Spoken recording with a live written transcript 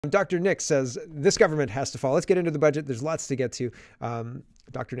Dr. Nick says this government has to fall. Let's get into the budget. There's lots to get to.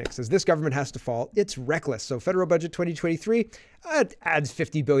 Dr. Nick says this government has to fall. It's reckless. So federal budget 2023 adds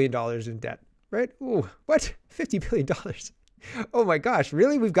 $50 billion in debt, right? Ooh, what? $50 billion. Oh my gosh,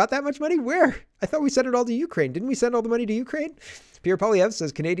 really? We've got that much money? Where? I thought we sent it all to Ukraine. Didn't we send all the money to Ukraine? Pierre Poilievre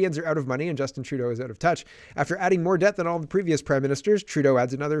says Canadians are out of money and Justin Trudeau is out of touch. After adding more debt than all the previous prime ministers, Trudeau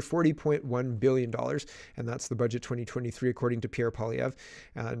adds another $40.1 billion. And that's the budget 2023, according to Pierre Poilievre.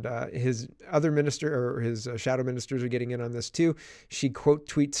 And his other minister, or his shadow ministers, are getting in on this too.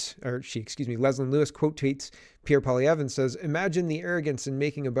 Leslyn Lewis quote tweets Pierre Poilievre and says, imagine the arrogance in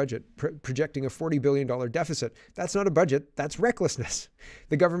making a budget, projecting a $40 billion deficit. That's not a budget, that's recklessness.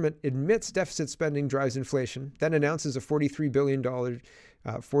 The government admits deficit spending drives inflation, then announces a $43 billion,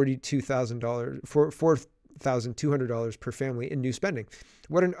 $4,200 per family in new spending.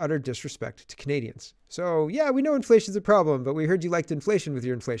 What an utter disrespect to Canadians. So yeah, we know inflation's a problem, but we heard you liked inflation with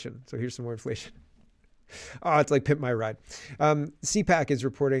your inflation. So here's some more inflation. Oh, it's like Pimp My Ride. CPAC is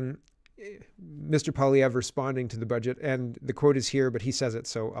reporting Mr. Poilievre responding to the budget, and the quote is here, but he says it,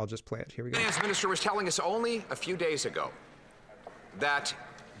 so I'll just play it. Here we go. The finance minister was telling us only a few days ago that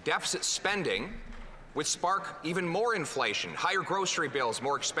deficit spending would spark even more inflation, higher grocery bills,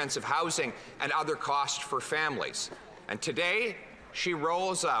 more expensive housing, and other costs for families. And today, she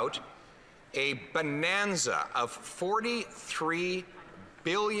rolls out a bonanza of $43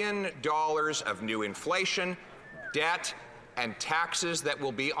 billion of new inflation, debt, and taxes that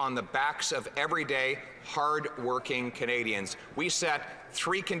will be on the backs of everyday, hard-working Canadians. We set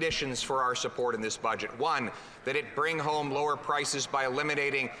 3 conditions for our support in this budget. 1, that it bring home lower prices by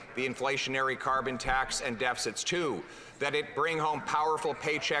eliminating the inflationary carbon tax and deficits. 2, that it bring home powerful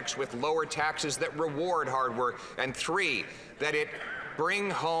paychecks with lower taxes that reward hard work. And 3, that it bring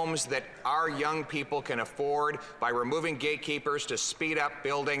homes that our young people can afford by removing gatekeepers to speed up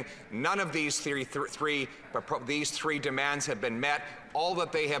building. None of these three demands have been met. All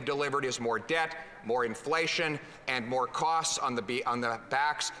that they have delivered is more debt, more inflation, and more costs on the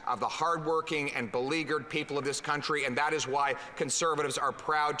backs of the hardworking and beleaguered people of this country. And that is why Conservatives are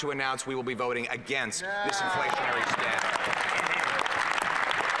proud to announce we will be voting against this inflationary stand.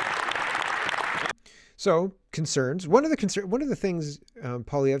 So concerns. One of the things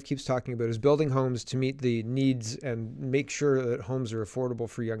Poilievre keeps talking about is building homes to meet the needs and make sure that homes are affordable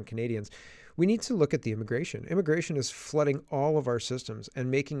for young Canadians. We need to look at the immigration. Immigration is flooding all of our systems and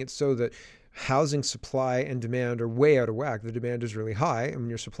making it so that housing supply and demand are way out of whack. The demand is really high, and when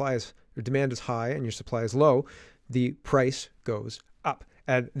your demand is high and your supply is low, the price goes up.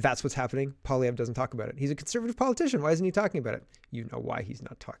 And that's what's happening. Poilievre doesn't talk about it. He's a conservative politician. Why isn't he talking about it? You know why he's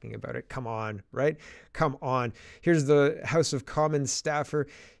not talking about it. Come on, right? Come on. Here's the House of Commons staffer,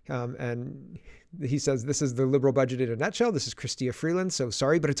 and he says this is the Liberal budget in a nutshell. This is Chrystia Freeland, so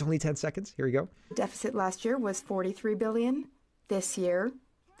sorry, but it's only 10 seconds. Here we go. The deficit last year was $43 billion. This year,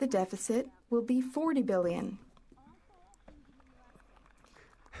 the deficit will be $40 billion.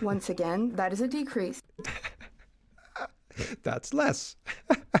 Once again, that is a decrease. That's less.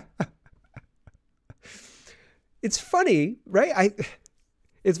 It's funny, right?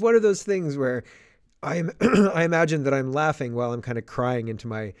 It's one of those things where I imagine that I'm laughing while I'm kind of crying into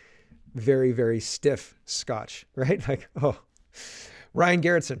my very, very stiff scotch, right? Like, oh. Ryan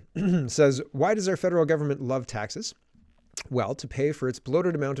Garrettson says, why does our federal government love taxes? Well, to pay for its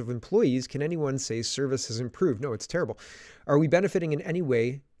bloated amount of employees, can anyone say service has improved? No, it's terrible. Are we benefiting in any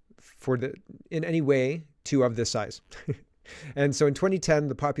way to of this size? And so in 2010,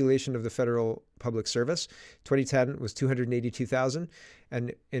 the population of the federal public service, 2010 was 282,000.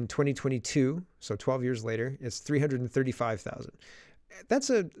 And in 2022, so 12 years later, it's 335,000. That's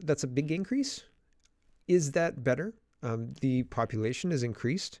a big increase. Is that better? The population has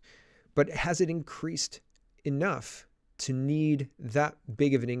increased, but has it increased enough to need that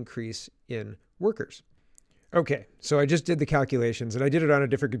big of an increase in workers? Okay, so I just did the calculations, and I did it on a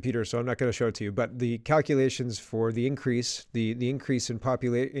different computer, so I'm not going to show it to you. But the calculations for the increase, the increase in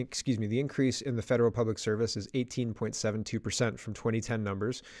the increase in the federal public service is 18.72% from 2010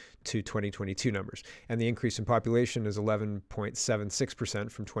 numbers to 2022 numbers, and the increase in population is 11.76%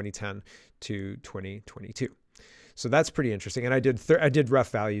 from 2010 to 2022. So that's pretty interesting. And I did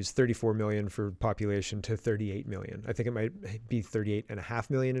rough values, 34 million for population to 38 million. I think it might be 38.5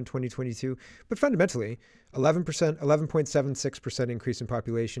 million in 2022. But fundamentally, 11.76% increase in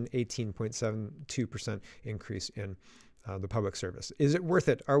population, 18.72% increase in the public service. Is it worth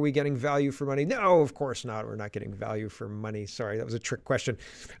it? Are we getting value for money? No, of course not. We're not getting value for money. Sorry, that was a trick question.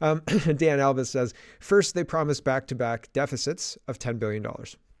 Dan Albus says, first, they promised back-to-back deficits of $10 billion.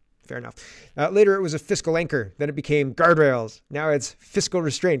 Fair enough. Later, it was a fiscal anchor. Then it became guardrails. Now it's fiscal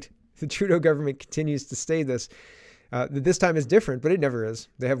restraint. The Trudeau government continues to say this. This time is different, but it never is.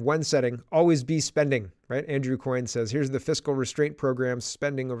 They have one setting, always be spending, right? Andrew Coyne says, here's the fiscal restraint program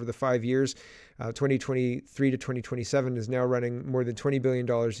spending over the 5 years. 2023 to 2027 is now running more than $20 billion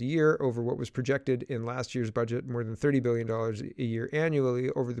a year over what was projected in last year's budget, more than $30 billion a year annually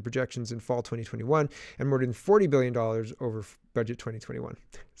over the projections in fall 2021, and more than $40 billion over budget 2021.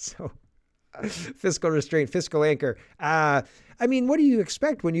 So fiscal restraint, fiscal anchor. I mean, what do you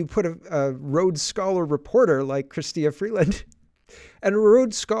expect when you put a Rhodes Scholar reporter like Chrystia Freeland? And a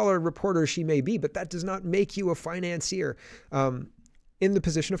Rhodes Scholar reporter she may be, but that does not make you a financier in the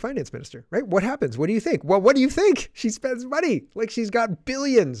position of finance minister, right? What happens? What do you think? Well, what do you think? She spends money like she's got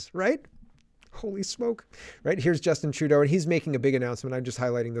billions, right? Holy smoke, right? Here's Justin Trudeau, and he's making a big announcement. I'm just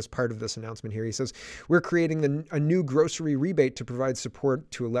highlighting this part of this announcement here. He says, we're creating a new grocery rebate to provide support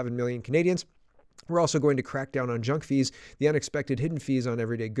to 11 million Canadians. We're also going to crack down on junk fees, the unexpected hidden fees on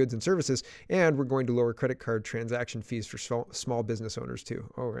everyday goods and services, and we're going to lower credit card transaction fees for small business owners too.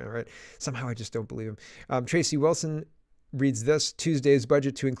 Oh, right. Somehow I just don't believe him. Tracy Wilson reads this, Tuesday's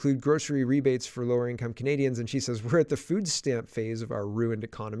budget to include grocery rebates for lower income Canadians. And she says, we're at the food stamp phase of our ruined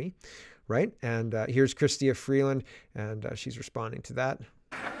economy, right? And here's Chrystia Freeland, and she's responding to that.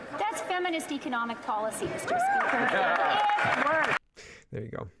 That's feminist economic policy, Mr. Speaker. There you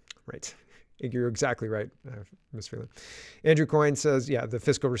go. Right. You're exactly right, Ms. Freeland. Andrew Coyne says, yeah, the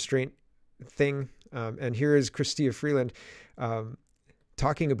fiscal restraint thing. And here is Chrystia Freeland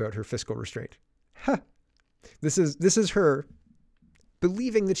talking about her fiscal restraint. Huh. This is her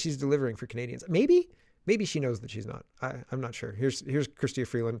believing that she's delivering for Canadians. Maybe she knows that she's not. I'm not sure. Here's Chrystia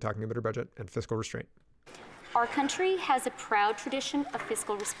Freeland talking about her budget and fiscal restraint. Our country has a proud tradition of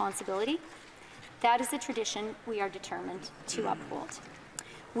fiscal responsibility. That is a tradition we are determined to uphold.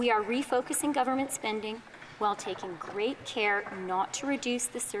 We are refocusing government spending while taking great care not to reduce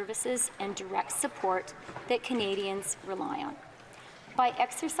the services and direct support that Canadians rely on. By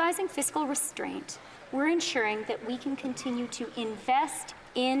exercising fiscal restraint, we're ensuring that we can continue to invest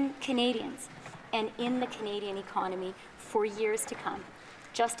in Canadians and in the Canadian economy for years to come,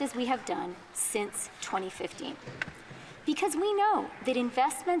 just as we have done since 2015. Because we know that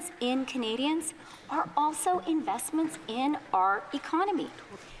investments in Canadians are also investments in our economy.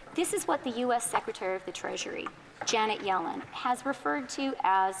 This is what the U.S. Secretary of the Treasury, Janet Yellen, has referred to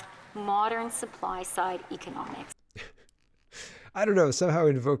as modern supply-side economics. I don't know. Somehow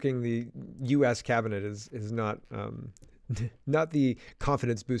invoking the U.S. cabinet is not not the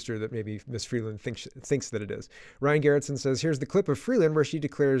confidence booster that maybe Ms. Freeland thinks that it is. Ryan Garretson says, here's the clip of Freeland where she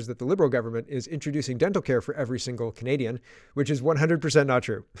declares that the Liberal government is introducing dental care for every single Canadian, which is 100% not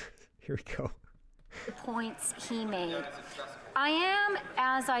true. Here we go. The points he made. I am,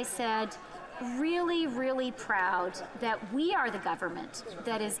 as I said, really, really proud that we are the government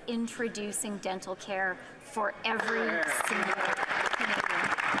that is introducing dental care for every single Canadian.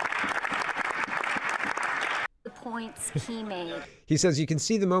 The points he made. He says you can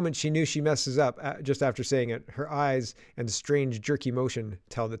see the moment she knew she messes up just after saying it. Her eyes and strange jerky motion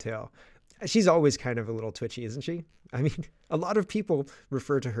tell the tale. She's always kind of a little twitchy, isn't she? I mean, a lot of people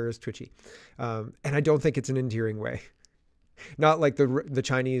refer to her as twitchy. And I don't think it's an endearing way. Not like the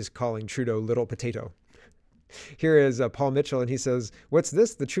Chinese calling Trudeau little potato. Here is Paul Mitchell, and he says, what's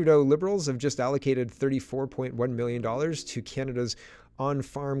this? The Trudeau Liberals have just allocated $34.1 million to Canada's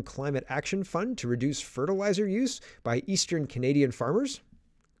On-Farm Climate Action Fund to reduce fertilizer use by Eastern Canadian farmers.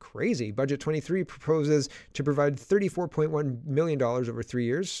 Crazy. Budget 23 proposes to provide $34.1 million over 3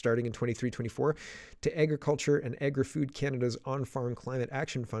 years, starting in 23-24, to Agriculture and Agri-Food Canada's On-Farm Climate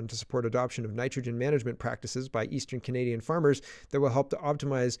Action Fund to support adoption of nitrogen management practices by Eastern Canadian farmers that will help to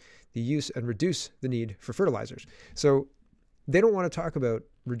optimize the use and reduce the need for fertilizers. So they don't want to talk about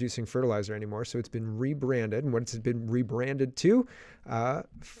reducing fertilizer anymore, so it's been rebranded. And what's it been rebranded to?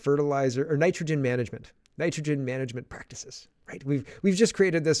 Fertilizer or nitrogen management practices. Right. We've just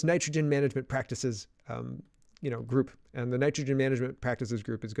created this nitrogen management practices, group, and the nitrogen management practices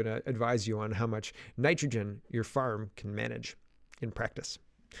group is going to advise you on how much nitrogen your farm can manage in practice.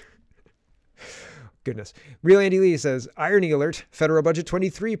 Goodness. Real Andy Lee says, irony alert, Federal Budget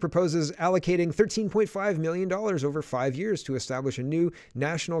 23 proposes allocating $13.5 million over 5 years to establish a new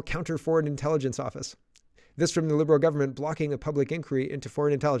National Counter-Foreign Intelligence Office. This from the Liberal government blocking a public inquiry into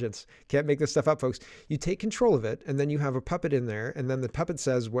foreign intelligence. Can't make this stuff up, folks. You take control of it, and then you have a puppet in there, and then the puppet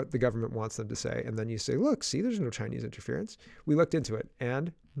says what the government wants them to say, and then you say, look, see, there's no Chinese interference. We looked into it,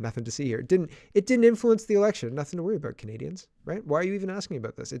 and nothing to see here. It didn't influence the election. Nothing to worry about, Canadians, right? Why are you even asking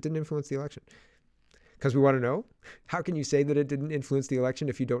about this? It didn't influence the election. Because we want to know. How can you say that it didn't influence the election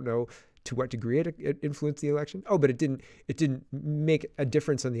if you don't know to what degree it influenced the election? Oh, but it didn't make a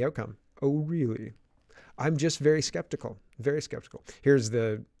difference in the outcome. Oh, really? I'm just very skeptical, very skeptical. Here's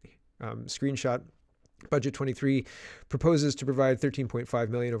the screenshot. Budget 23 proposes to provide $13.5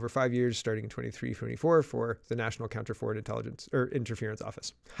 million over 5 years, starting in 23-24 for the National Counter Foreign Intelligence or Interference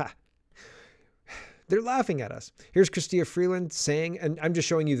Office. Ha! They're laughing at us. Here's Chrystia Freeland saying, and I'm just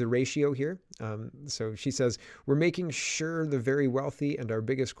showing you the ratio here. So she says, we're making sure the very wealthy and our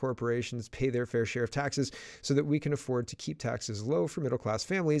biggest corporations pay their fair share of taxes so that we can afford to keep taxes low for middle-class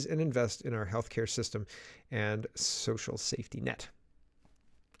families and invest in our healthcare system and social safety net.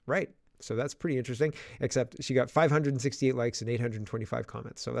 Right. So that's pretty interesting, except she got 568 likes and 825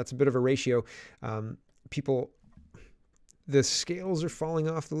 comments. So that's a bit of a ratio. The scales are falling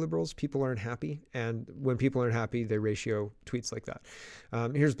off the Liberals. People aren't happy. And when people aren't happy, they ratio tweets like that.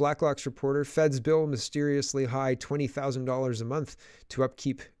 Here's Blacklock's reporter. Fed's bill mysteriously high $20,000 a month to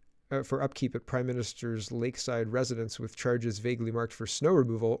upkeep at Prime Minister's lakeside residence with charges vaguely marked for snow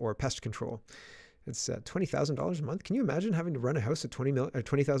removal or pest control. It's $20,000 a month. Can you imagine having to run a house at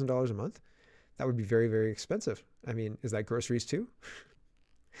 $20,000 a month? That would be very, very expensive. I mean, is that groceries too?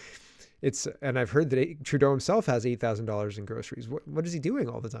 And I've heard that Trudeau himself has $8,000 in groceries. What is he doing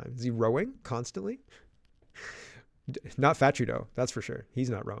all the time? Is he rowing constantly? Not Fat Trudeau, that's for sure.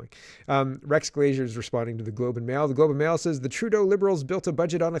 He's not rowing. Rex Glazier is responding to the Globe and Mail. The Globe and Mail says the Trudeau Liberals built a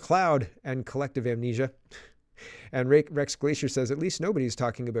budget on a cloud and collective amnesia. And Rex Glazier says, at least nobody's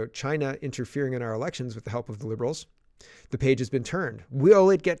talking about China interfering in our elections with the help of the Liberals. The page has been turned. Will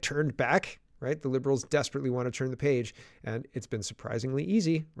it get turned back? Right? The Liberals desperately want to turn the page, and it's been surprisingly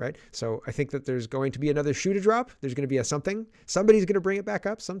easy, right? So I think that there's going to be another shoe to drop. There's going to be a something. Somebody's going to bring it back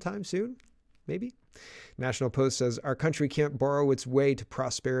up sometime soon, maybe. National Post says, our country can't borrow its way to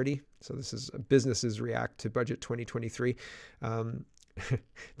prosperity. So this is businesses react to Budget 2023.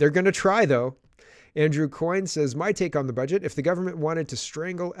 They're going to try, though. Andrew Coyne says, my take on the budget, if the government wanted to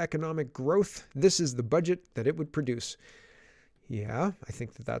strangle economic growth, this is the budget that it would produce. Yeah, I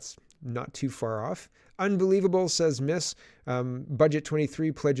think that's not too far off. Unbelievable, says Miss. Budget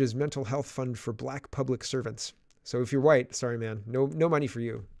 23 pledges mental health fund for Black public servants. So if you're white, sorry, man, no money for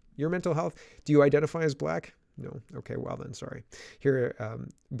you. Your mental health, do you identify as Black? No. Okay, well then, sorry. Here,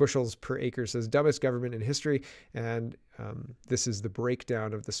 bushels per acre says dumbest government in history. And this is the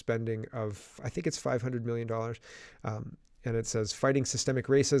breakdown of the spending of, I think it's $500 million. And it says fighting systemic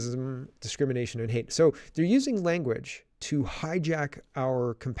racism, discrimination, and hate. So they're using language to hijack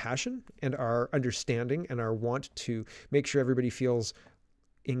our compassion and our understanding and our want to make sure everybody feels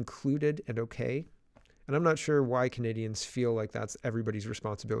included and okay. And I'm not sure why Canadians feel like that's everybody's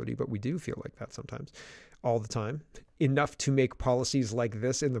responsibility, but we do feel like that sometimes, all the time, enough to make policies like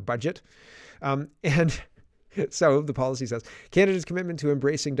this in the budget. And so the policy says, Canada's commitment to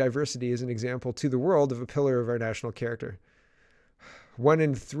embracing diversity is an example to the world of a pillar of our national character. 1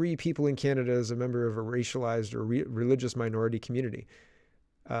 in 3 people in Canada is a member of a racialized or religious minority community.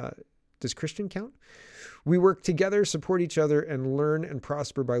 Does Christian count? We work together, support each other, and learn and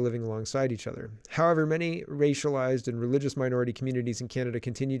prosper by living alongside each other. However, many racialized and religious minority communities in Canada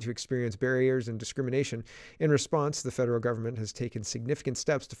continue to experience barriers and discrimination. In response, the federal government has taken significant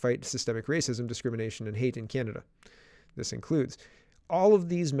steps to fight systemic racism, discrimination, and hate in Canada. This includes all of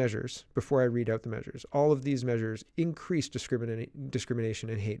these measures, before I read out the measures, all of these measures increase discrimination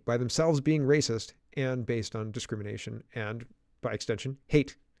and hate by themselves being racist and based on discrimination and, by extension,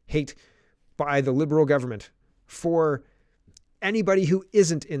 hate. Hate by the Liberal government for anybody who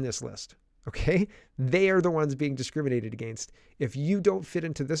isn't in this list, okay? They are the ones being discriminated against. If you don't fit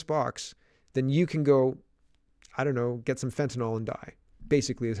into this box, then you can go, I don't know, get some fentanyl and die,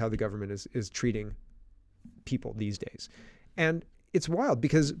 basically is how the government is treating people these days. And it's wild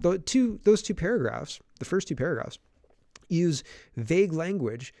because those two paragraphs, the first 2 paragraphs, use vague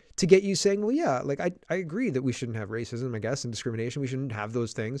language to get you saying, well, yeah, like I agree that we shouldn't have racism, I guess, and discrimination. We shouldn't have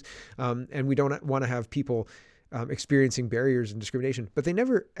those things. And we don't want to have people experiencing barriers and discrimination. But they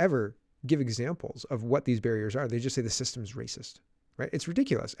never, ever give examples of what these barriers are. They just say the system is racist, right? It's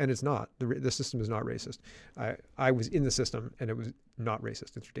ridiculous. And it's not. The system is not racist. I was in the system and it was not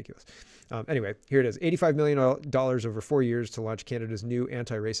racist. It's ridiculous. Anyway, here it is. $85 million over 4 years to launch Canada's new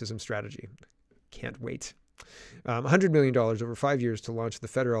anti-racism strategy. Can't wait. $100 million over 5 years to launch the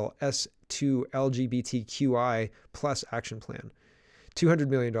federal S2 LGBTQI plus action plan. $200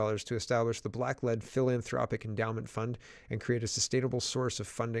 million to establish the Black-led Philanthropic Endowment Fund and create a sustainable source of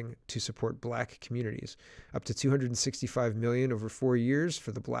funding to support Black communities. Up to $265 million over 4 years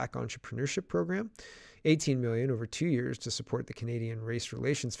for the Black Entrepreneurship Program. $18 million over 2 years to support the Canadian Race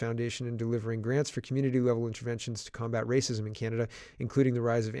Relations Foundation in delivering grants for community-level interventions to combat racism in Canada, including the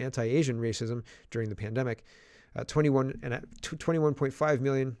rise of anti-Asian racism during the pandemic. $21.5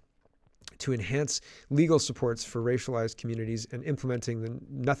 million to enhance legal supports for racialized communities and implementing the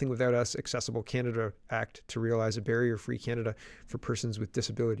Nothing Without Us Accessible Canada Act to realize a barrier-free Canada for persons with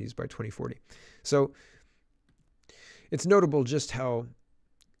disabilities by 2040. So it's notable just how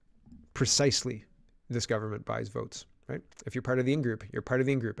precisely this government buys votes, right? If you're part of the in-group, you're part of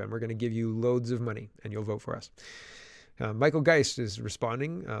the in-group, and we're going to give you loads of money and you'll vote for us. Michael Geist is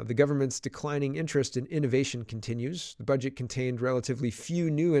responding. The government's declining interest in innovation continues. The budget contained relatively few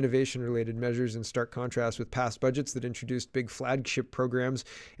new innovation-related measures in stark contrast with past budgets that introduced big flagship programs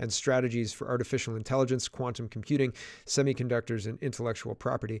and strategies for artificial intelligence, quantum computing, semiconductors, and intellectual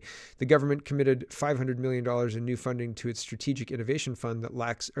property. The government committed $500 million in new funding to its Strategic Innovation Fund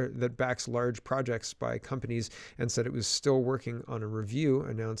that backs large projects by companies, and said it was still working on a review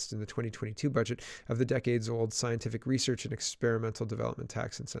announced in the 2022 budget of the decades-old scientific research and experimental development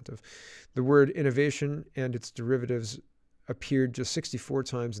tax incentive. The word innovation and its derivatives appeared just 64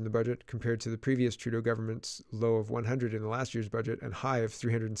 times in the budget compared to the previous Trudeau government's low of 100 in the last year's budget and high of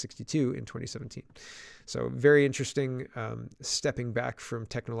 362 in 2017. So very interesting, stepping back from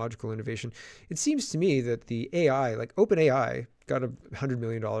technological innovation. It seems to me that the AI, like OpenAI, got $100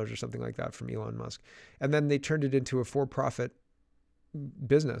 million or something like that from Elon Musk, and then they turned it into a for-profit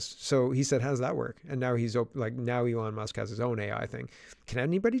business. So he said, how does that work? And now now Elon Musk has his own AI thing. Can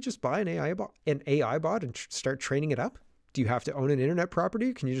anybody just buy an AI bot and start training it up? Do you have to own an internet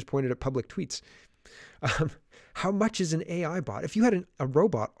property? Can you just point it at public tweets? How much is an AI bot? If you had a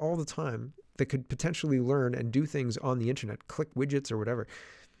robot all the time that could potentially learn and do things on the internet, click widgets or whatever,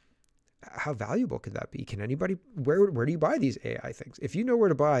 how valuable could that be? Can anybody, where do you buy these AI things? If you know where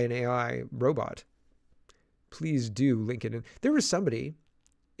to buy an AI robot, please do link it in. There was somebody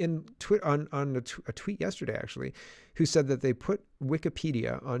on a tweet yesterday, actually, who said that they put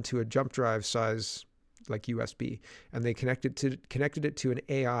Wikipedia onto a jump drive size, like USB, and they connected it to an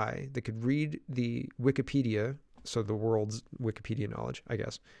AI that could read the Wikipedia, so the world's Wikipedia knowledge, I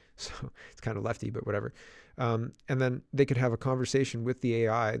guess. So it's kind of lefty, but whatever. And then they could have a conversation with the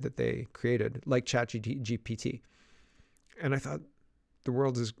AI that they created, like ChatGPT. And I thought, the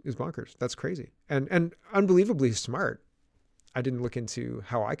world is bonkers. That's crazy. And unbelievably smart. I didn't look into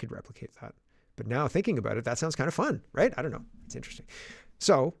how I could replicate that. But now thinking about it, that sounds kind of fun, right? I don't know. It's interesting.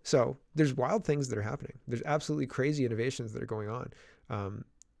 So there's wild things that are happening. There's absolutely crazy innovations that are going on.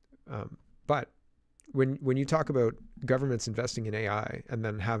 But when you talk about governments investing in AI and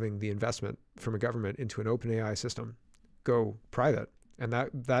then having the investment from a government into an open AI system go private, and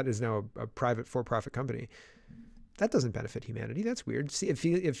that is now a private for-profit company, that doesn't benefit humanity. That's weird. See,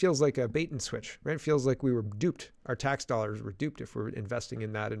 it feels like a bait and switch, right? It feels like we were duped. Our tax dollars were duped if we're investing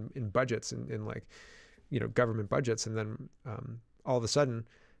in that in budgets and in like, government budgets. And then all of a sudden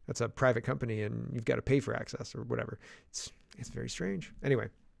that's a private company and you've got to pay for access or whatever. It's very strange. Anyway,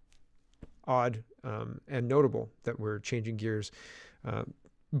 odd and notable that we're changing gears.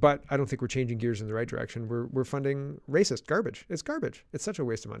 But I don't think we're changing gears in the right direction. We're funding racist garbage. It's garbage. It's such a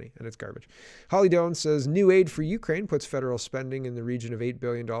waste of money, and it's garbage. Holly Doan says, new aid for Ukraine puts federal spending in the region of $8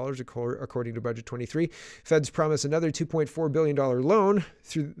 billion, according to Budget 23. Feds promise another $2.4 billion loan,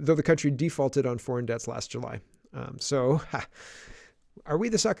 though the country defaulted on foreign debts last July. Are we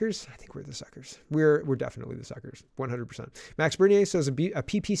the suckers? I think we're the suckers. We're definitely the suckers, 100%. Max Bernier says a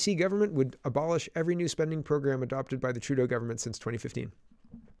PPC government would abolish every new spending program adopted by the Trudeau government since 2015.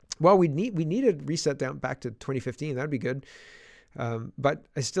 Well, we need a reset down back to 2015. That'd be good. But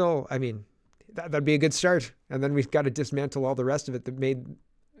that'd be a good start. And then we've got to dismantle all the rest of it that made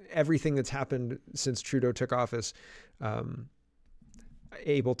everything that's happened since Trudeau took office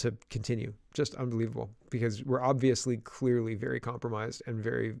able to continue. Just unbelievable, because we're obviously clearly very compromised and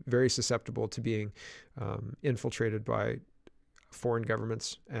very, very susceptible to being infiltrated by foreign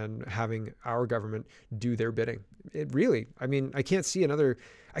governments and having our government do their bidding. It really, I can't see another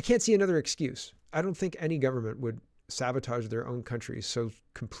excuse. I don't think any government would sabotage their own country so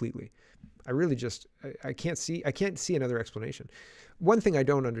completely. I can't see another explanation. One thing I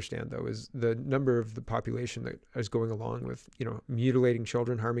don't understand, though, is the number of the population that is going along with, mutilating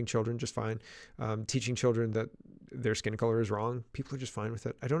children, harming children, just fine. Teaching children that their skin color is wrong. People are just fine with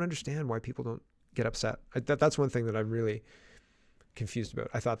it. I don't understand why people don't get upset. That's one thing that I'm really confused about.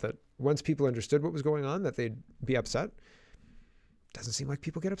 I thought that once people understood what was going on, that they'd be upset. Doesn't seem like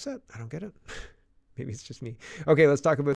people get upset. I don't get it. Maybe it's just me. Okay, let's talk about